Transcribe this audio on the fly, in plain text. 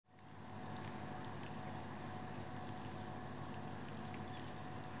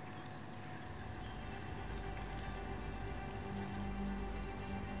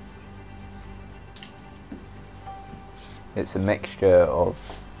It's a mixture of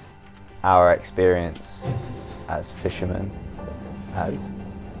our experience as fishermen, as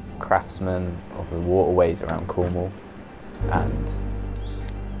craftsmen of the waterways around Cornwall, and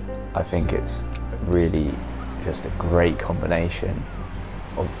I think it's really just a great combination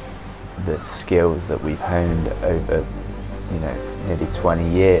of the skills that we've honed over, nearly 20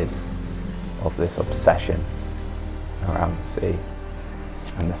 years of this obsession around the sea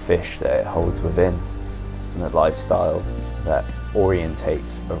and the fish that it holds within and the lifestyle that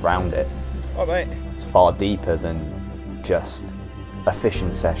orientates around it. Oh, mate. It's far deeper than just a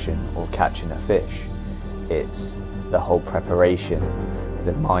fishing session or catching a fish. It's the whole preparation,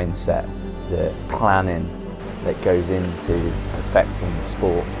 the mindset, the planning that goes into perfecting the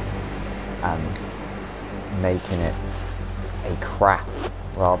sport and making it a craft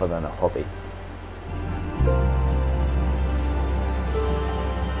rather than a hobby.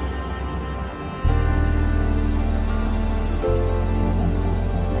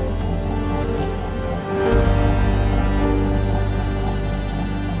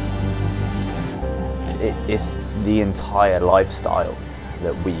 It's the entire lifestyle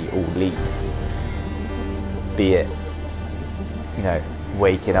that we all lead. Be it,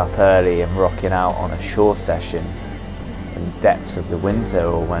 waking up early and rocking out on a shore session in the depths of the winter,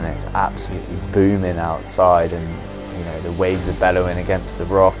 or when it's absolutely booming outside and the waves are bellowing against the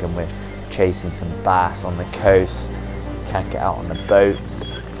rock and we're chasing some bass on the coast, can't get out on the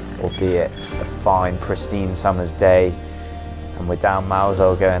boats, or be it a fine, pristine summer's day and we're down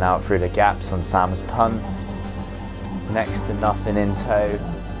Mousehole going out through the gaps on Sam's Punt, next to nothing in tow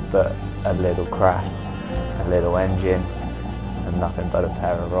but a little craft, a little engine, and nothing but a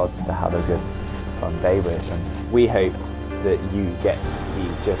pair of rods to have a good fun day with. And we hope that you get to see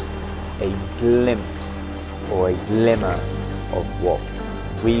just a glimpse or a glimmer of what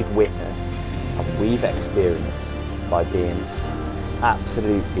we've witnessed and we've experienced by being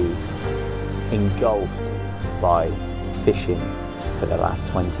absolutely engulfed by fishing for the last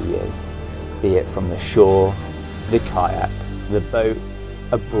 20 years, be it from the shore, the kayak, the boat,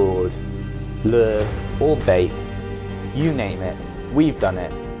 abroad, lure or bait, you name it, we've done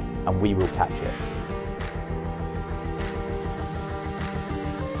it and we will catch it.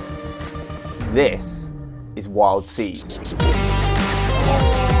 This is Wild Seas.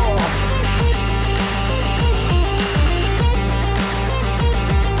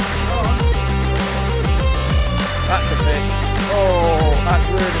 That's a fish. Oh, that's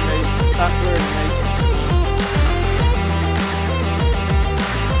ruining me. That's ruining me.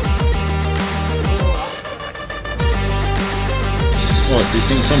 What, do you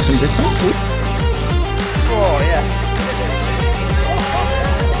think something different? Oh, yeah.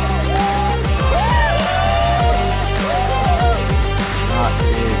 That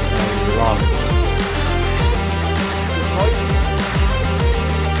is a lot.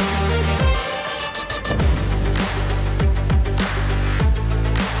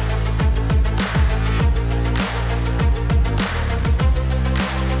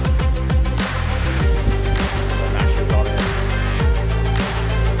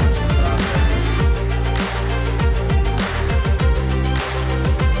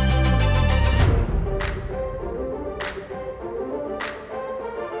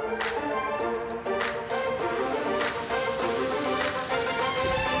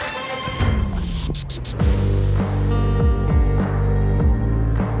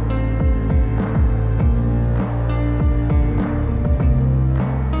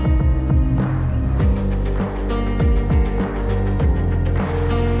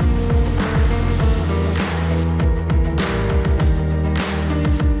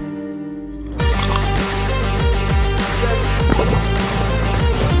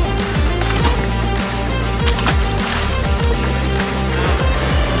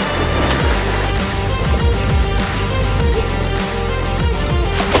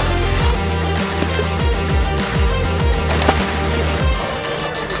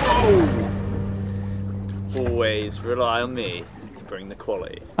 Always rely on me to bring the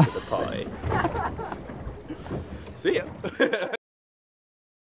quality to the party. See ya.